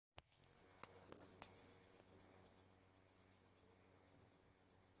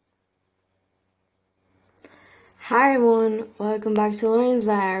Hi everyone, welcome back to Lorraine's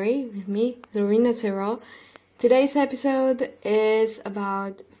Diary with me, Lorena Terrell. Today's episode is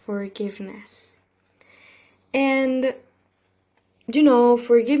about forgiveness. And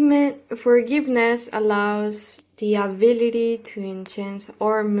forgiveness allows the ability to enhance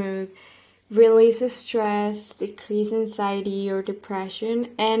our mood, release stress, decrease anxiety or depression,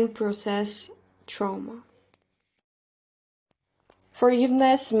 and process trauma.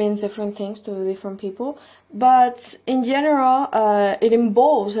 Forgiveness means different things to different people, but in general, it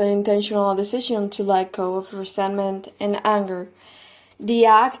involves an intentional decision to let go of resentment and anger. The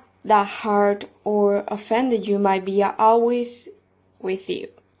act that hurt or offended you might be always with you.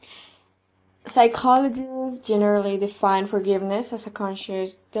 Psychologists generally define forgiveness as a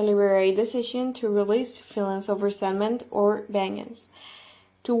conscious, deliberate decision to release feelings of resentment or vengeance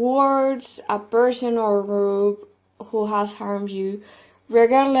towards a person or group who has harmed you,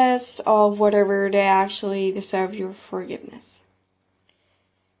 regardless of whatever they actually deserve your forgiveness.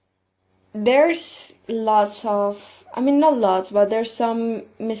 There's not lots, but there's some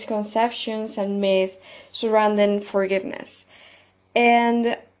misconceptions and myths surrounding forgiveness.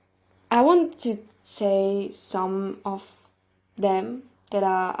 And I want to say some of them that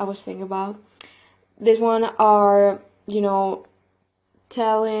I was thinking about. This one are,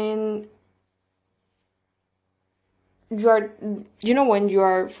 telling when you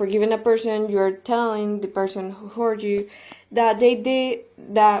are forgiving a person, you're telling the person who hurt you that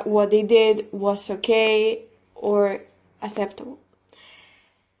what they did was okay or acceptable.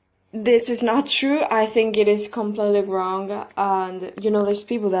 This is not true. I think it is completely wrong, and there's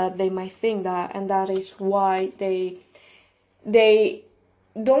people that they might think that, and that is why they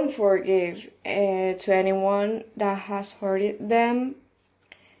don't forgive to anyone that has hurted them.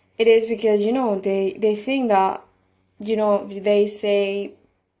 It is because they think that they say,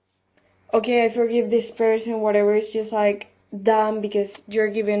 okay, I forgive this person, whatever. It's just like dumb because you're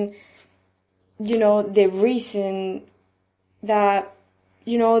given, the reason that,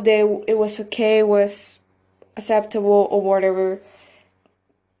 it was okay, was acceptable or whatever.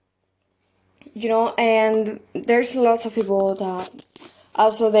 And there's lots of people that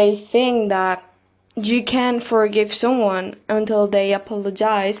also they think that you can't forgive someone until they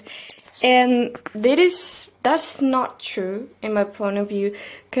apologize. And that's not true in my point of view,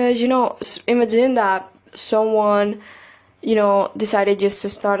 because imagine that someone decided just to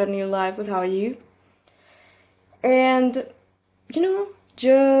start a new life without you, and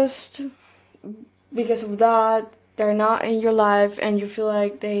just because of that they're not in your life, and you feel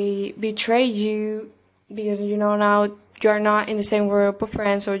like they betrayed you because now you're not in the same group of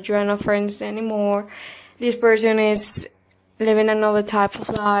friends, or you're not friends anymore. This person is living another type of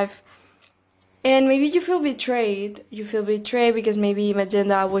life. And maybe you feel betrayed. You feel betrayed because maybe imagine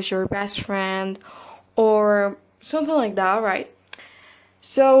that was your best friend or something like that, right?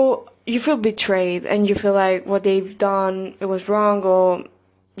 So you feel betrayed and you feel like what they've done, it was wrong, or,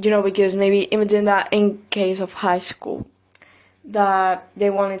 because maybe imagine that in case of high school, that they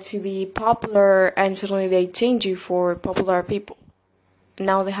wanted to be popular and suddenly they change you for popular people.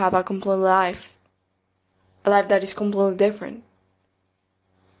 Now they have a complete life. A life that is completely different.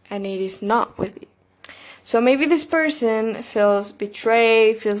 And it is not with you. So maybe this person feels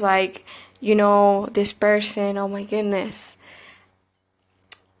betrayed, feels like, this person, oh my goodness,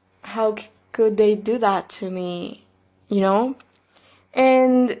 how could they do that to me,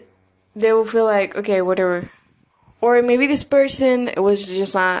 And they will feel like, okay, whatever. Or maybe this person, it was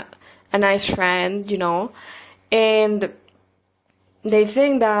just not a nice friend, and they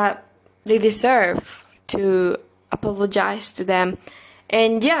think that they deserve to apologize to them.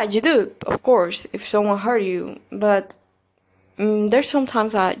 And yeah, you do, of course, if someone hurt you. But there's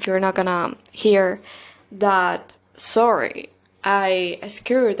sometimes that you're not gonna hear that, sorry, I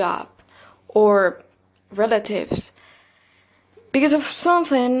screwed up, or relatives. Because of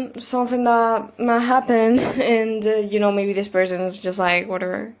something that might happen, and maybe this person is just like,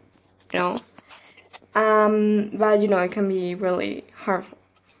 whatever, But it can be really harmful.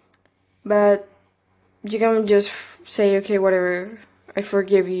 But you can just say, okay, whatever, I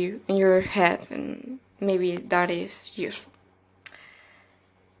forgive you in your head, and maybe that is useful.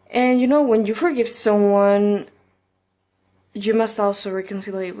 And when you forgive someone, you must also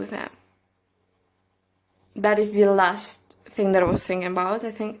reconcile with them. That is the last thing that I was thinking about,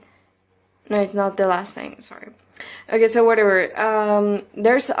 I think. No, it's not the last thing, sorry. Okay, so whatever.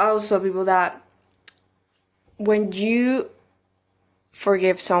 There's also people that when you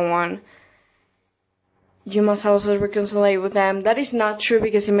forgive someone, you must also reconcile with them. That is not true,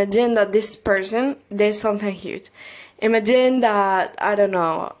 because imagine that this person did something huge. Imagine that, I don't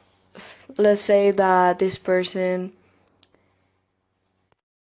know, let's say that this person.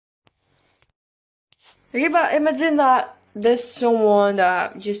 Okay, but imagine that there's someone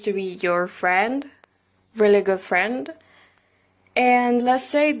that used to be your friend, really good friend, and let's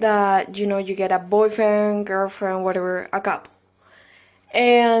say that you get a boyfriend, girlfriend, whatever, a couple,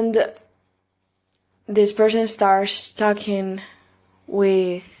 and this person starts talking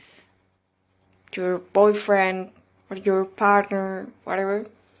with your boyfriend or your partner, whatever,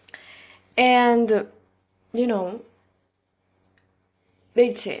 and you know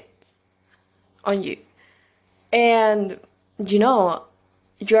they cheat on you, and you know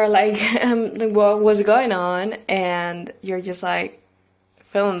you're like, like, what was going on, and you're just like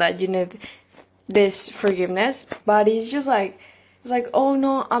feeling that you need this forgiveness, but it's like, oh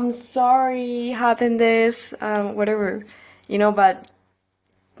no, I'm sorry, happened this, whatever, but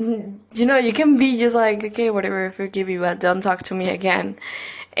you can be just like, okay, whatever, I forgive you, but don't talk to me again,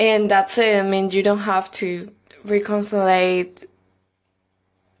 and that's it. I mean, you don't have to reconcile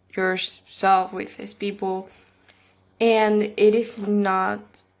yourself with these people, and it is not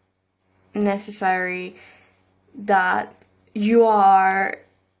necessary that you are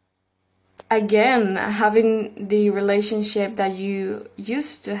again having the relationship that you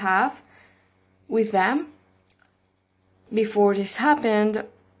used to have with them before this happened.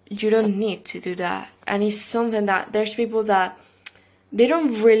 You don't need to do that, and it's something that there's people that they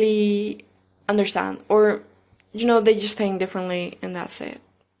don't really understand, or they just think differently, and that's it.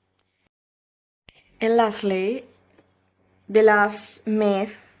 And lastly, the last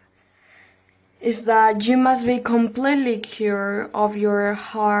myth is that you must be completely cured of your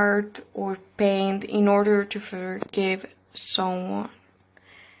heart or pain in order to forgive someone.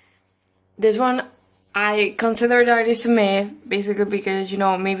 This one, I consider that is a myth, basically because,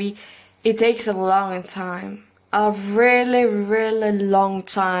 maybe it takes a long time, a really, really long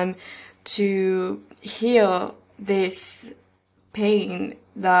time to heal this pain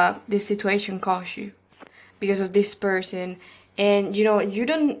that this situation caused you because of this person. And, you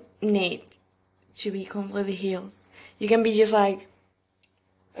don't need to be completely healed. You can be just like,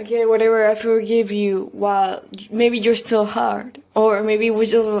 okay, whatever, I forgive you, while maybe you're still hurt, or maybe it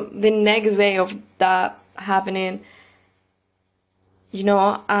was just the next day of that happening,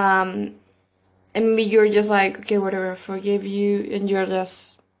 and maybe you're just like, okay, whatever, I forgive you, and you're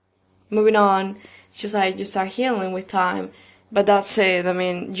just moving on. It's just like you start healing with time, but that's it. I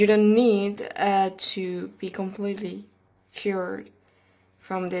mean, you don't need to be completely cured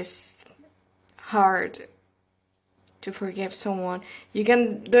from this hard to forgive someone. You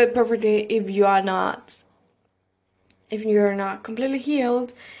can do it perfectly if you're not completely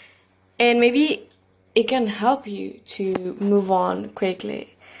healed, and maybe it can help you to move on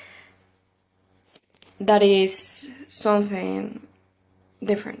quickly. That is something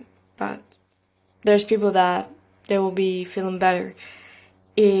different, but there's people that they will be feeling better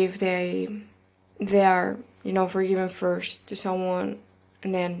if they are forgiven first to someone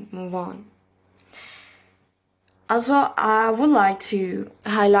and then move on. Also, I would like to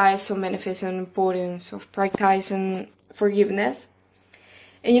highlight some benefits and importance of practicing forgiveness.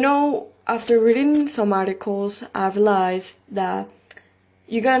 And after reading some articles, I realized that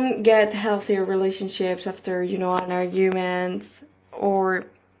you can get healthier relationships after, an argument, or,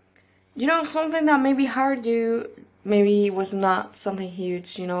 something that maybe hurt you, maybe was not something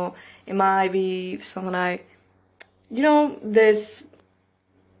huge, it might be something like, this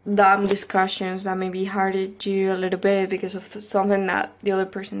dumb discussions that maybe hurted you a little bit because of something that the other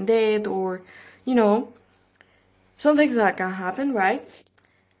person did, or some things that can happen, right?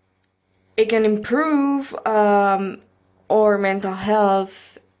 It can improve our mental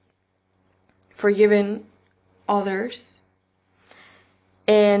health, forgiving others,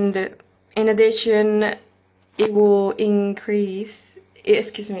 and in addition, it will it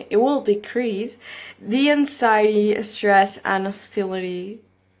will decrease the anxiety, stress, and hostility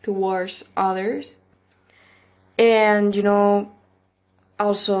towards others. And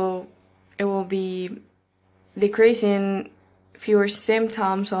also it will be decreasing fewer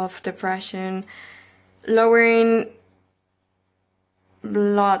symptoms of depression, lowering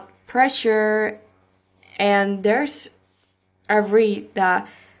blood pressure, and there's a read that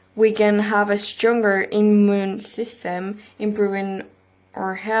we can have a stronger immune system, improving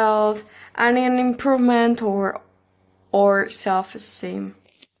our health, and an improvement or self-esteem.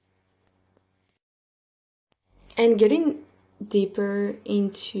 And getting deeper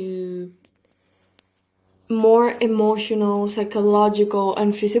into more emotional, psychological,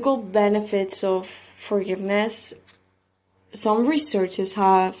 and physical benefits of forgiveness, some researchers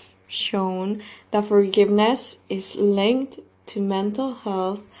have shown that forgiveness is linked to mental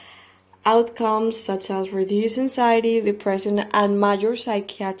health outcomes such as reduced anxiety, depression, and major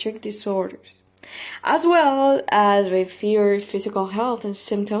psychiatric disorders, as well as with fewer physical health and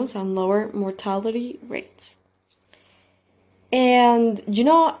symptoms and lower mortality rates. And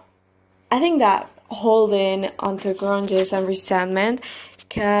I think that holding onto grudges and resentment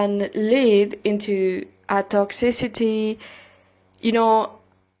can lead into a toxicity.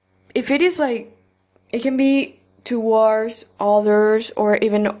 If it is like, it can be towards others or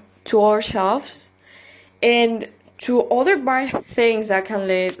even to ourselves, and to other bad things that can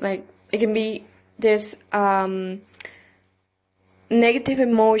lead, like it can be this negative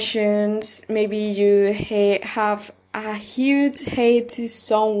emotions. Maybe you have a huge hate to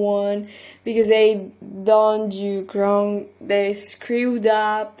someone because they done you wrong, they screwed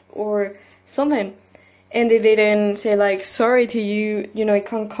up or something, and they didn't say like sorry to you. It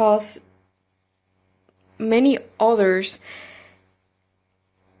can cause many others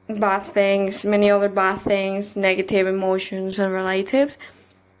many other bad things, negative emotions and relatives,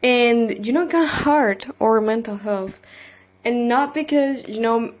 and can hurt our mental health. And not because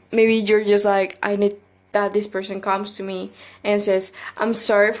maybe you're just like, I need that this person comes to me and says I'm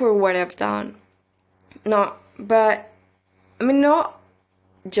sorry for what I've done. No, but I mean, not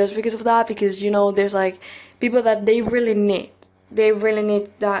just because of that, because there's like people that they really need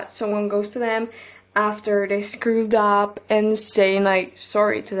that someone goes to them after they screwed up and saying like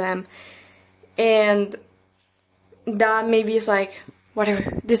sorry to them. And that maybe is like,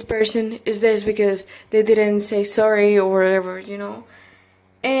 whatever, this person is this because they didn't say sorry or whatever,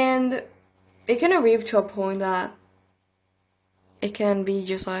 and it can arrive to a point that it can be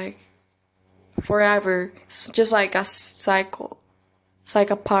just like forever. It's just like a cycle. It's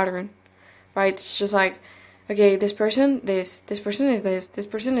like a pattern, right? It's just like, okay, this person this person is this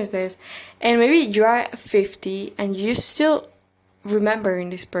person is this, and maybe you're 50 and you still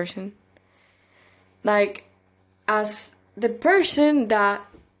remembering this person, like as the person that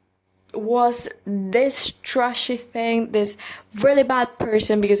was this trashy thing, this really bad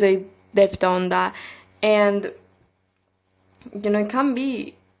person, because they've done that. And it can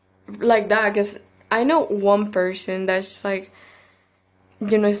be like that, because I know one person that's like,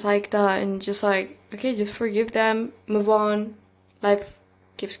 it's like that, and just like, okay, just forgive them, move on, life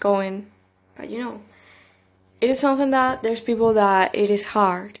keeps going. But it is something that there's people that it is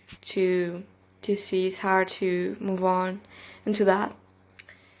hard to see, it's hard to move on into that.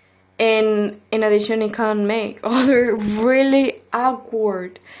 And in addition, it can make other really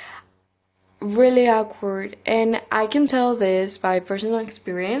awkward. And I can tell this by personal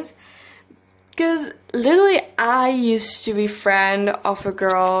experience, because literally I used to be friend of a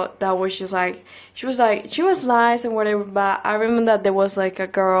girl that was just like, she was nice and whatever, but I remember that there was like a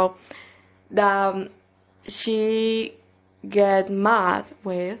girl that she get mad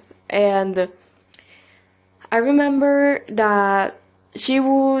with, and I remember that she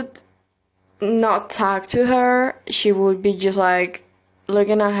would not talk to her. She would be just like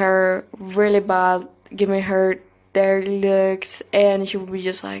looking at her really bad, giving her dirty looks, and she would be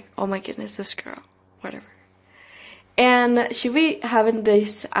just like, oh my goodness, this girl, whatever. And she would be having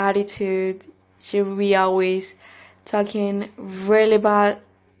this attitude. She would be always talking really bad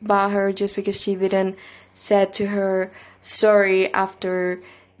about her just because she didn't said to her sorry after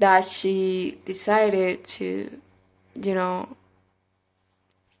that she decided to,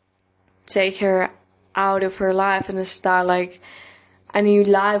 take her out of her life and start like a new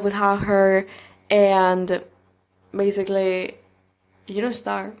life without her, and basically,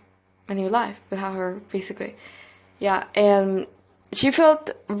 start a new life without her, basically. Yeah, and she felt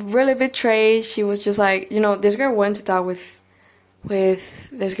really betrayed. She was just like, this girl went to talk with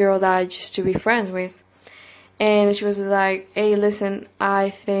this girl that I used to be friends with, and she was like, hey, listen, I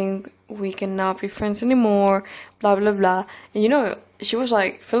think we cannot be friends anymore, blah blah blah. And she was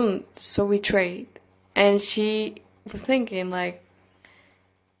like feeling so betrayed, and she was thinking like,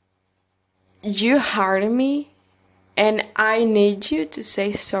 you hurted me and I need you to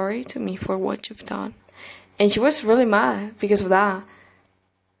say sorry to me for what you've done. And she was really mad because of that.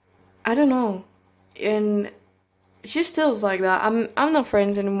 I don't know. And she still is like that. I'm not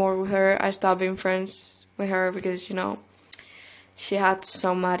friends anymore with her. I stopped being friends with her because, she had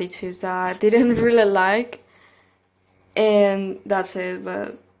some attitudes that I didn't really like. And that's it.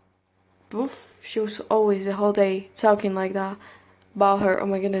 But she was always the whole day talking like that about her. Oh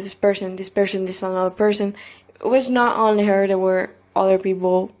my goodness, this person, this another person. It was not only her, there were other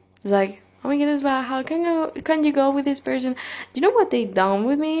people. Like, oh my goodness, but how can you go with this person? You know what they done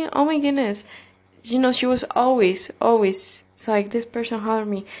with me? Oh my goodness. She was always, it's like, this person hurt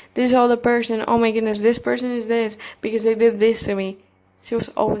me. This other person, oh my goodness, this person is this because they did this to me. She was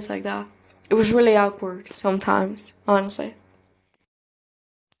always like that. It was really awkward sometimes, honestly.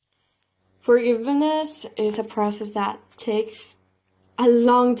 Forgiveness is a process that takes a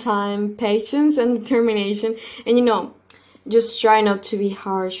long time, patience, and determination. And just try not to be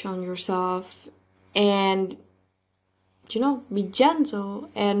harsh on yourself and, be gentle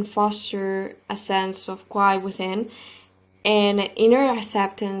and foster a sense of quiet within and inner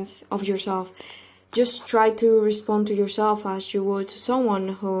acceptance of yourself. Just try to respond to yourself as you would to someone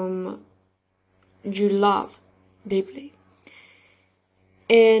whom you love deeply.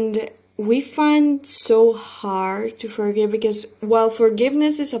 And we find so hard to forgive because while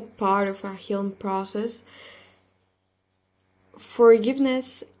forgiveness is a part of our healing process,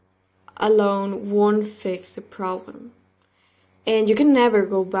 forgiveness alone won't fix the problem. And you can never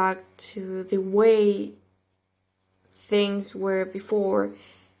go back to the way things were before.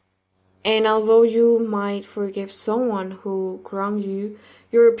 And although you might forgive someone who wronged you,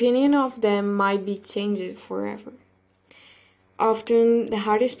 your opinion of them might be changed forever. Often, the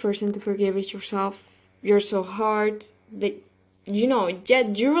hardest person to forgive is yourself. You're so hard that,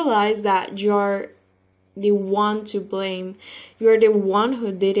 yet you realize that you're the one to blame. You're the one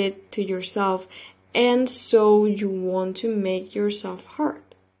who did it to yourself. And so you want to make yourself hurt.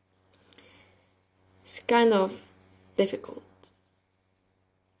 It's kind of difficult.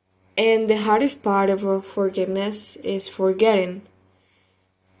 And the hardest part of forgiveness is forgetting.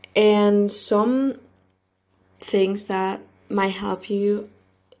 And some things that might help you,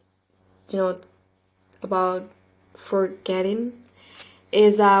 about forgetting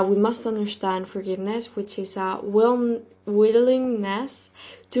is that we must understand forgiveness, which is a willingness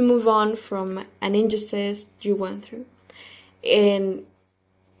to move on from an injustice you went through. And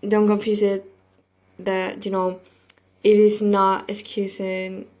don't confuse it that, it is not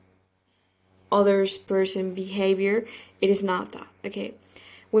excusing others' person behavior. It is not that, okay?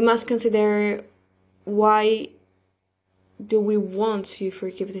 We must consider why do we want to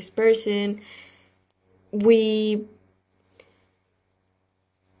forgive this person. We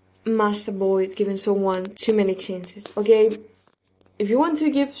must avoid giving someone too many chances, okay? If you want to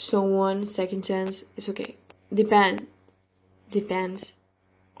give someone a second chance, it's okay. Depends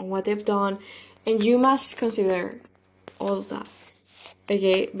on what they've done, and you must consider all of that,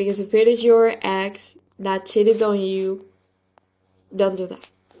 okay? Because if it is your ex that cheated on you, don't do that.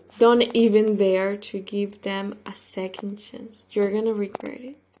 Don't even dare to give them a second chance. You're gonna regret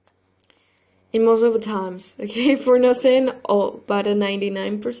it. In most of the times, okay? For not saying all, but a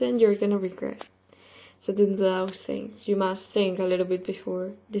 99%, you're gonna regret. So don't do those things. You must think a little bit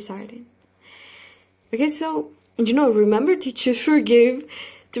before deciding. Okay, so, remember to choose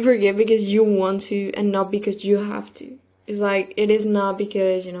to forgive because you want to and not because you have to. It's like, it is not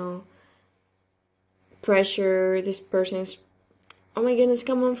because, pressure, this person's, oh my goodness,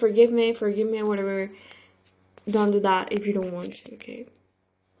 come on, forgive me, whatever. Don't do that if you don't want to, okay?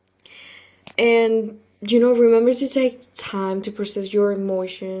 And, remember to take time to process your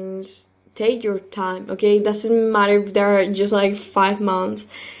emotions. Take your time, okay? It doesn't matter if they're just like 5 months.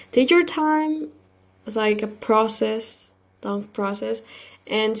 Take your time. It's like a process, long process.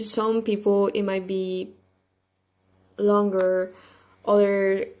 And to some people, it might be longer.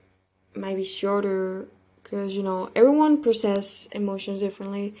 Other might be shorter. Because, everyone processes emotions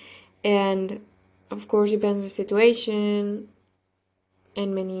differently. And, of course, depends on the situation.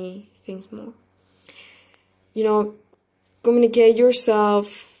 And many things more. Communicate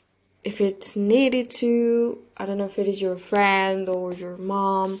yourself if it's needed to. I don't know if it is your friend or your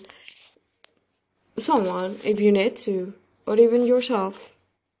mom, someone, if you need to, or even yourself.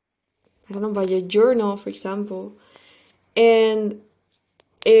 I don't know, by a journal, for example. And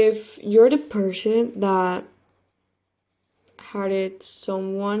if you're the person that hurted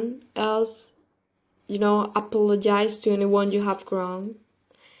someone else, apologize to anyone you have wronged.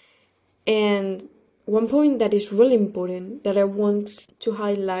 And one point that is really important that I want to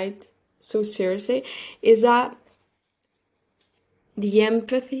highlight so seriously is that the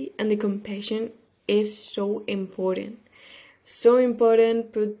empathy and the compassion is so important. So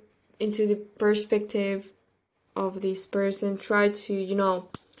important, put into the perspective of this person. Try to,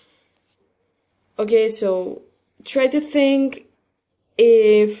 okay, so try to think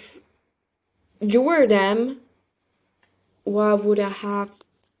if you were them, what would I have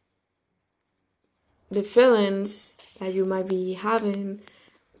the feelings that you might be having?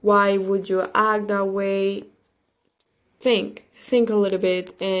 Why would you act that way? Think a little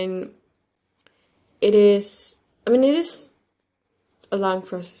bit. And it is a long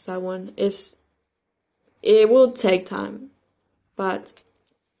process. That one is, it will take time, but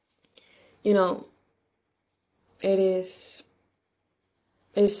it is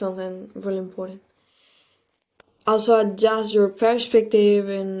It is something really important. Also adjust your perspective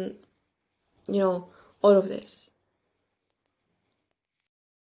and, all of this.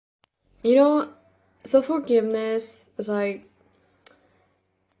 Self-forgiveness is like,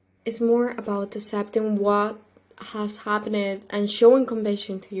 it's more about accepting what has happened and showing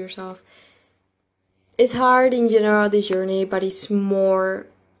compassion to yourself. It's hard in general, this journey, but it's more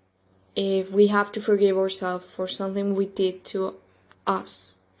if we have to forgive ourselves for something we did to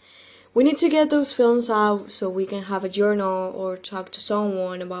us. We need to get those feelings out so we can have a journal or talk to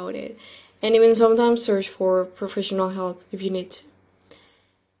someone about it, and even sometimes search for professional help if you need to.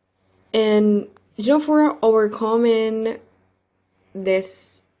 And for overcoming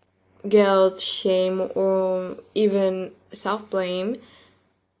this guilt, shame, or even self-blame,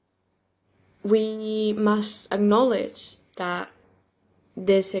 we must acknowledge that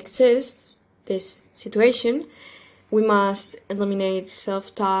this exists, this situation. We must eliminate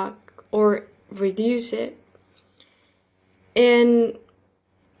self-talk or reduce it. And,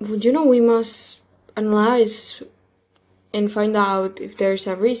 we must analyze and find out if there's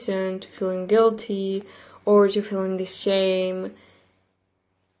a reason to feeling guilty or to feeling this shame.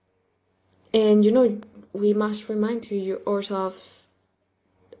 And, we must remind yourself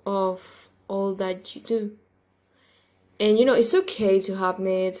of all that you do. And, it's okay to have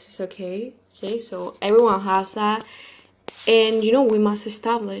needs. It's okay. Okay, so everyone has that. And, we must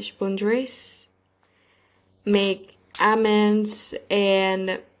establish boundaries, make amends,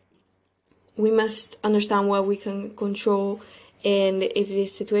 and we must understand what we can control. And if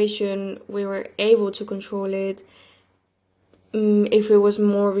this situation, we were able to control it, if it was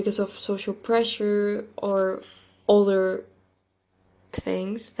more because of social pressure or other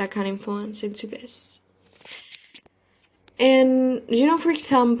things that can influence into this. And, for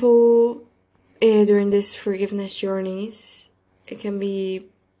example, during these forgiveness journeys, it can be,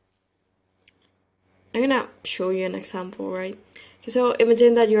 I'm gonna show you an example, right? So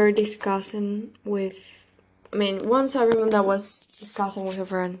imagine that you're discussing with, once I remember I was discussing with a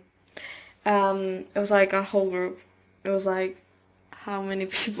friend. It was like a whole group. It was like, how many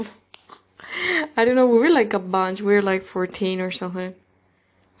people? I don't know, we were like a bunch. We were like 14 or something.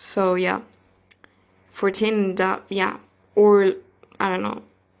 So yeah, 14, or I don't know.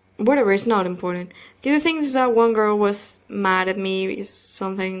 Whatever, it's not important. The other thing is that one girl was mad at me because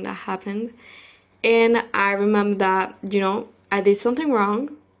something that happened. And I remember that, I did something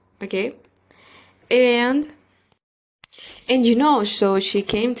wrong, okay? And so she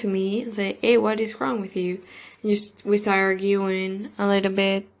came to me and said, hey, what is wrong with you? And we started arguing a little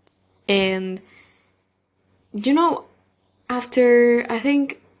bit. And, after, I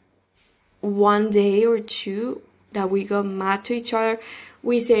think, one day or two that we got mad to each other,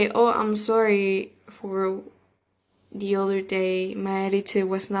 we say, oh, I'm sorry for the other day, my attitude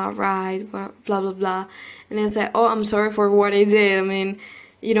was not right, blah, blah, blah. And it's like, oh, I'm sorry for what I did.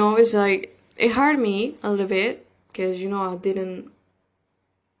 It's like, it hurt me a little bit, because, I didn't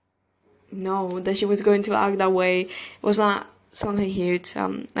know that she was going to act that way. It was not something huge.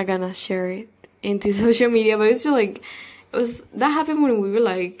 I'm gonna share it into social media, but it's just like, that happened when we were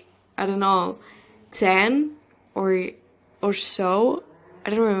like, I don't know, 10 or so. I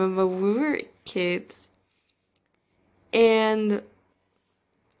don't remember. We were kids. And,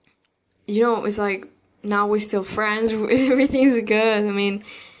 it's like, now we're still friends. Everything's good.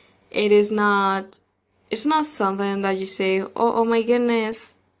 It's not something that you say, oh my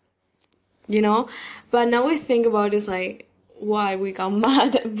goodness, But now we think about it, it's like, why we got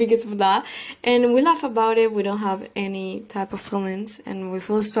mad because of that. And we laugh about it. We don't have any type of feelings. And we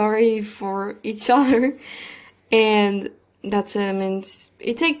feel sorry for each other. And that's it.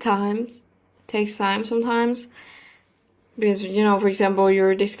 It takes time sometimes. Because, for example,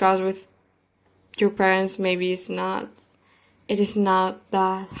 you're discussing with your parents, maybe it is not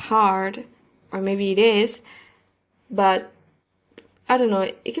that hard, or maybe it is, but I don't know,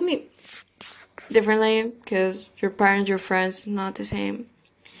 it can be differently, because your parents, your friends, not the same.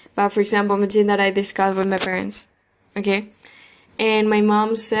 But for example, imagine that I discuss with my parents, okay? And my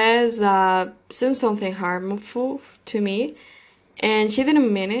mom says that something harmful to me, and she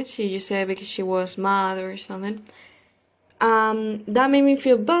didn't mean it, she just said because she was mad or something. That made me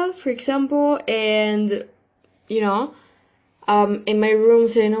feel bad, for example, and, in my room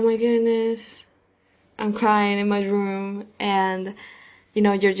saying, oh my goodness, I'm crying in my room, and,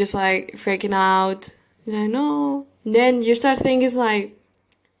 you're just like freaking out, no. Then you start thinking, like,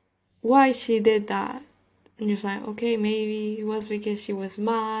 why she did that? And you're like, okay, maybe it was because she was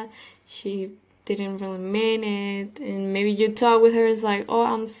mad, she didn't really mean it, and maybe you talk with her, it's like, oh,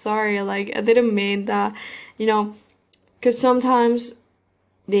 I'm sorry, like, I didn't mean that, because sometimes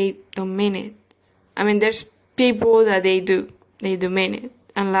they don't mean it. I mean, there's people that they do mean it,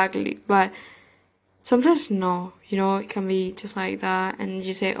 unluckily, but sometimes no, it can be just like that, and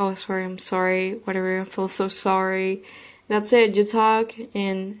you say, oh, sorry, I'm sorry, whatever, I feel so sorry. That's it, you talk,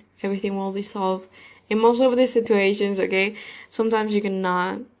 and everything will be solved. In most of these situations, okay, sometimes you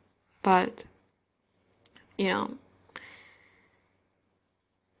cannot, but,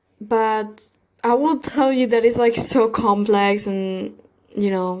 but I will tell you that it's like so complex, and,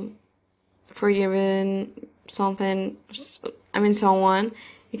 forgiving someone,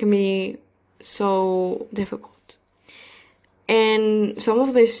 it can be so difficult. And some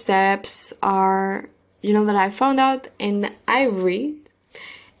of the steps are, that I found out and I read.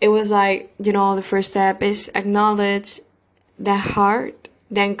 It was like, the first step is acknowledge the hurt,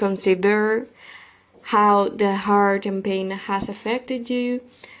 then consider how the hurt and pain has affected you.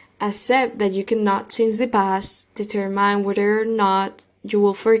 Accept that you cannot change the past. Determine whether or not you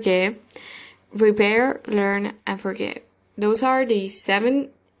will forgive. Repair, learn, and forgive. Those are the 7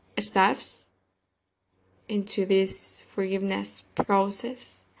 steps into this forgiveness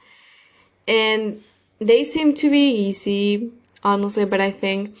process. And they seem to be easy, honestly, but I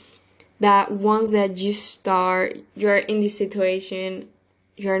think that once that you start, you're in this situation,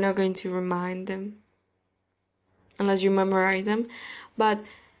 you're not going to remind them unless you memorize them. But,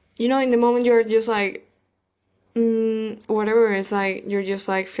 in the moment you're just like, whatever, it's like you're just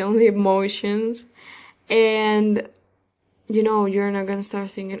like feeling the emotions, and you're not gonna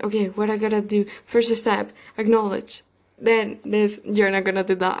start thinking, okay, what I gotta do, first step, acknowledge, then you're not gonna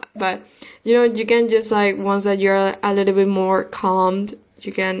do that. But you can just like, once that you're a little bit more calmed,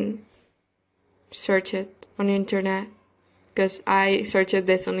 you can search it on the internet, because I searched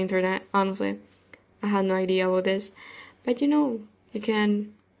this on the internet, honestly. I had no idea about this, but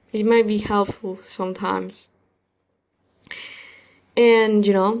it might be helpful sometimes. And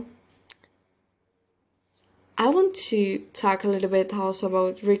I want to talk a little bit also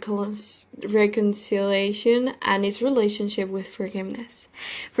about reconciliation and its relationship with forgiveness.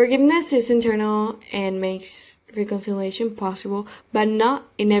 Forgiveness is internal and makes reconciliation possible, but not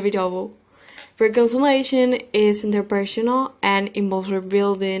inevitable. Reconciliation is interpersonal and involves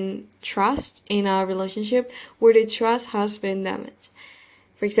rebuilding trust in a relationship where the trust has been damaged.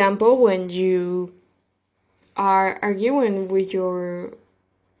 For example, when you are arguing with your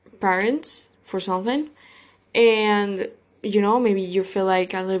parents for something, and maybe you feel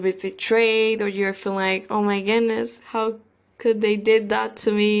like a little bit betrayed, or you feel like, oh my goodness, how could they did that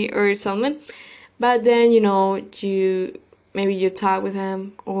to me, or something. But then you talk with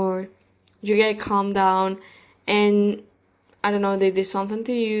them, or you get calmed down, and I don't know, they did something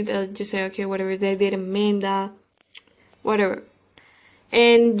to you that you say, okay, whatever, they didn't mean that, whatever.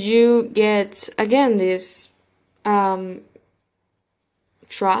 And you get, again, this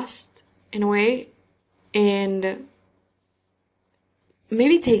trust in a way, and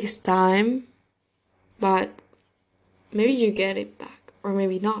maybe it takes time, but maybe you get it back, or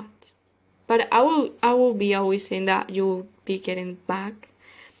maybe not. But I will be always saying that you will be getting back.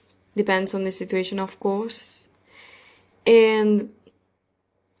 Depends on the situation, of course. And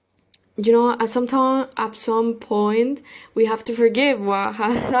at some point, we have to forgive what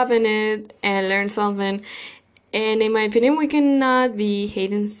has happened and learn something. And in my opinion, we cannot be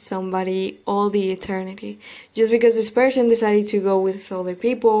hating somebody all the eternity. Just because this person decided to go with other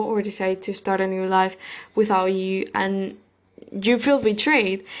people, or decided to start a new life without you, and you feel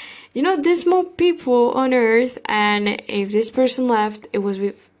betrayed. There's more people on earth, and if this person left, it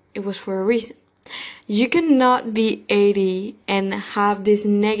was for a reason. You cannot be 80 and have these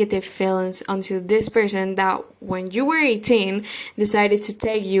negative feelings until this person that when you were 18 decided to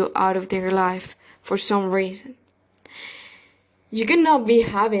take you out of their life for some reason. You cannot be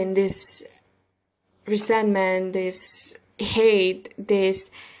having this resentment, this hate,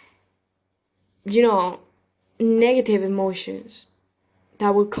 this, negative emotions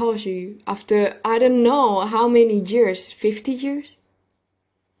that will cause you after, I don't know how many years, 50 years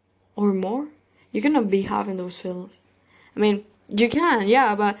or more. You cannot be having those feelings. I mean, you can,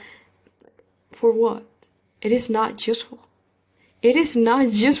 yeah, but for what? It is not useful. It is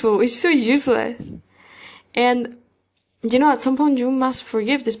not useful. It's so useless. And at some point you must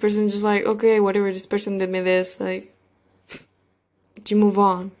forgive this person. Just like, okay, whatever, this person did me this, like, you move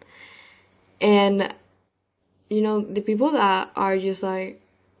on. And the people that are just like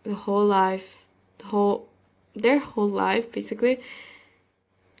their whole life basically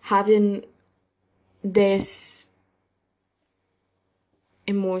having this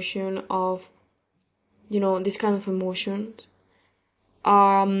emotion of this kind of emotions,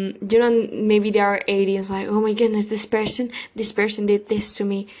 maybe they are 80 and it's like, oh my goodness, this person did this to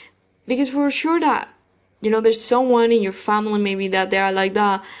me. Because for sure that, there's someone in your family maybe that they are like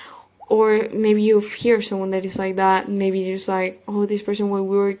that. Or maybe you hear someone that is like that. Maybe you're just like, oh, this person when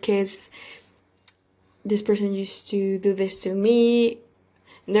we were kids, this person used to do this to me.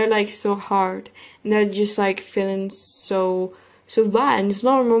 And they're like so hard. And they're just like feeling so bad. And it's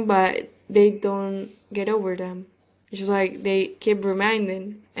normal, but they don't get over them. It's just like they keep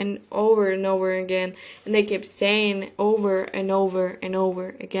reminding and over again. And they keep saying over and over and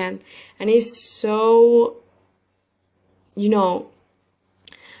over again. And it's so,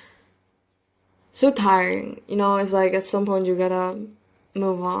 so tiring. It's like at some point you gotta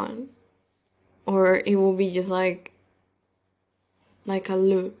move on. Or it will be just like a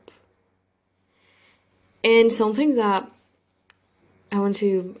loop. And some things that I want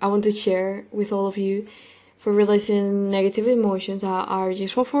to share with all of you for releasing negative emotions that are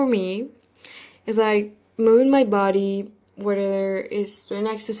useful for me is like moving my body, whether it's doing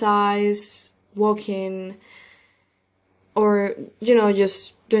exercise, walking, or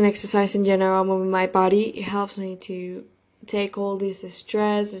just doing exercise in general, moving my body. It helps me to take all this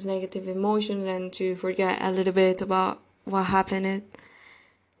stress, this negative emotions, and to forget a little bit about what happened.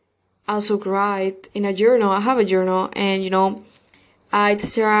 I also write in a journal. I have a journal, and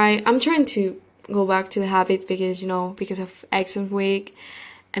I'm trying to go back to the habit because because of exam week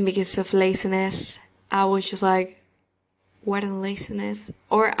and because of laziness. I was just like, what a laziness,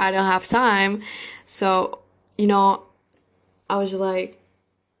 or I don't have time. So I was just like,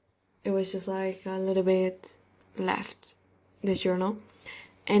 it was just like a little bit left the journal,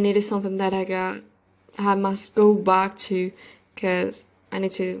 and it is something that I must go back to because I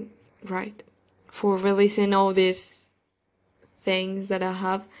need to write for releasing all these things that I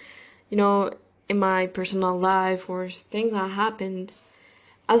have, in my personal life or things that happened.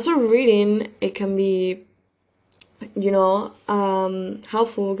 Also, reading, it can be,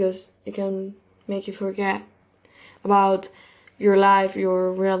 helpful because it can make you forget about your life,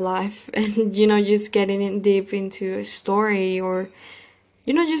 your real life, and just getting in deep into a story or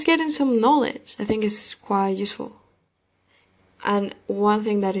just getting some knowledge. I think it's quite useful. And one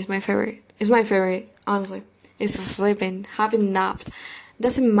thing that is my favorite, honestly, is sleeping, having naps.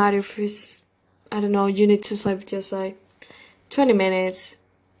 Doesn't matter if it's, I don't know, you need to sleep just like 20 minutes.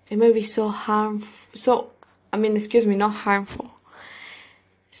 It may be so harmful, not harmful.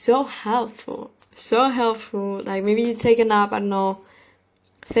 So helpful. So helpful. Like maybe you take a nap, I don't know,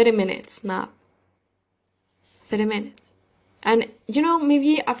 30 minutes nap. 30 minutes. And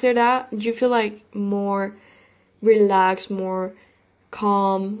maybe after that you feel like more relaxed, more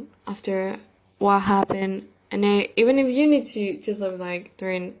calm after what happened. And even if you need to sleep like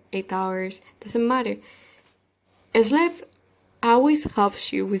during 8 hours, doesn't matter. Sleep always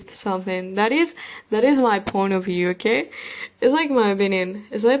helps you with something. That is my point of view, okay? It's like my opinion.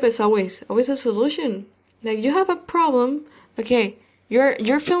 Sleep is always a solution. Like you have a problem, okay,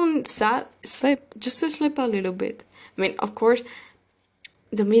 you're feeling sad, sleep. Just to sleep a little bit. I mean, of course,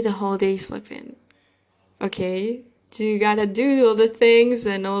 don't be the whole day sleeping. Okay? You gotta do all the things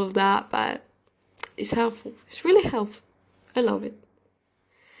and all of that, but it's helpful. It's really helpful. I love it.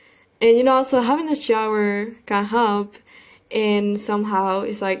 And also having a shower can help. And somehow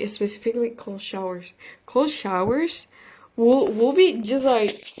it's like specifically cold showers. Cold showers will be just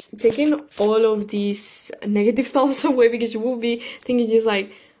like taking all of these negative thoughts away because you will be thinking just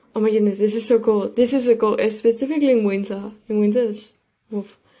like, oh my goodness, this is so cold. This is so cold. Specifically in winter. In winter,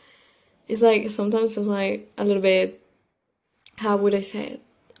 it's like sometimes it's like a little bit, how would I say it?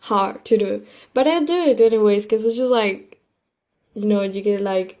 Hard to do. But I do it anyways because it's just like, you get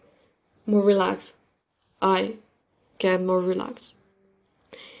like more relaxed. I get more relaxed.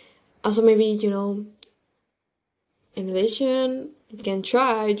 Also, maybe, in addition, you can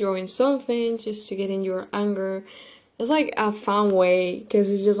try drawing something just to get in your anger. It's like a fun way because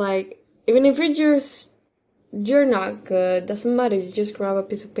it's just like, even if you're not good, doesn't matter. You just grab a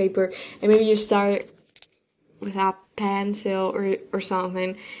piece of paper and maybe you start with a pencil or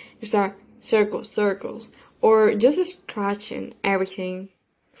something. You start circles, or just scratching everything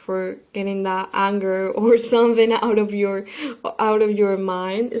for getting that anger or something out of your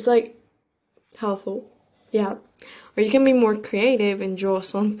mind. It's like helpful. Yeah. Or you can be more creative and draw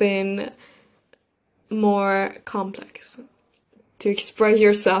something more complex to express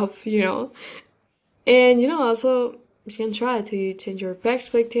yourself, And also you can try to change your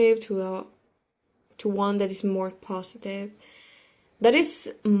perspective to one that is more positive. That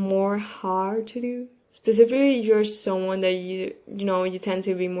is more hard to do. Specifically, you're someone that you tend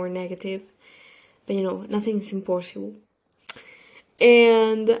to be more negative. But nothing is impossible.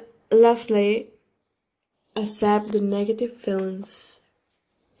 And lastly, accept the negative feelings.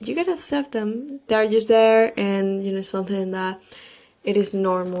 You gotta accept them. They're just there, and something that it is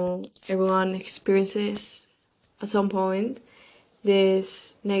normal. Everyone experiences at some point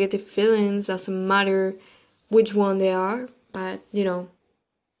these negative feelings. Doesn't matter which one they are, but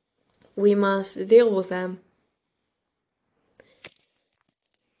we must deal with them.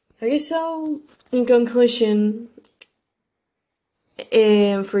 Okay, so in conclusion,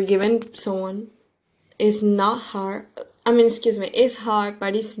 forgiving someone is not hard. It's hard,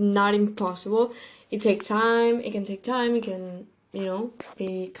 but it's not impossible. It takes time. It can take time. It can,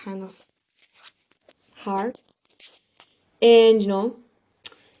 be kind of hard. And,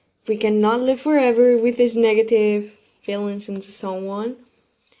 we cannot live forever with these negative feelings into someone.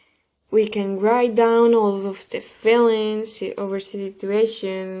 We can write down all of the feelings over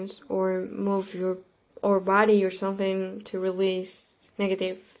situations, or move our body or something to release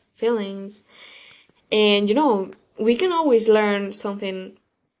negative feelings. And we can always learn something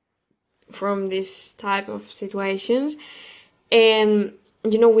from this type of situations. And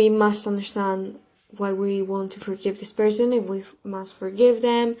we must understand why we want to forgive this person, and we must forgive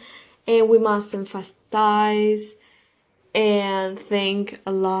them, and we must emphasize and think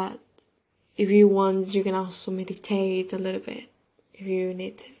a lot. If you want, you can also meditate a little bit if you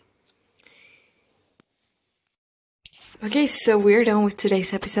need to. Okay, so we're done with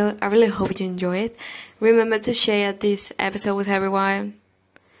today's episode. I really hope you enjoy it. Remember to share this episode with everyone.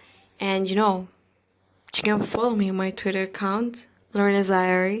 And you can follow me on my Twitter account, Lorna's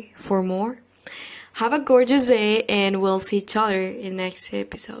Diary, for more. Have a gorgeous day, and we'll see each other in the next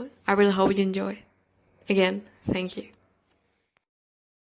episode. I really hope you enjoy. Again, thank you.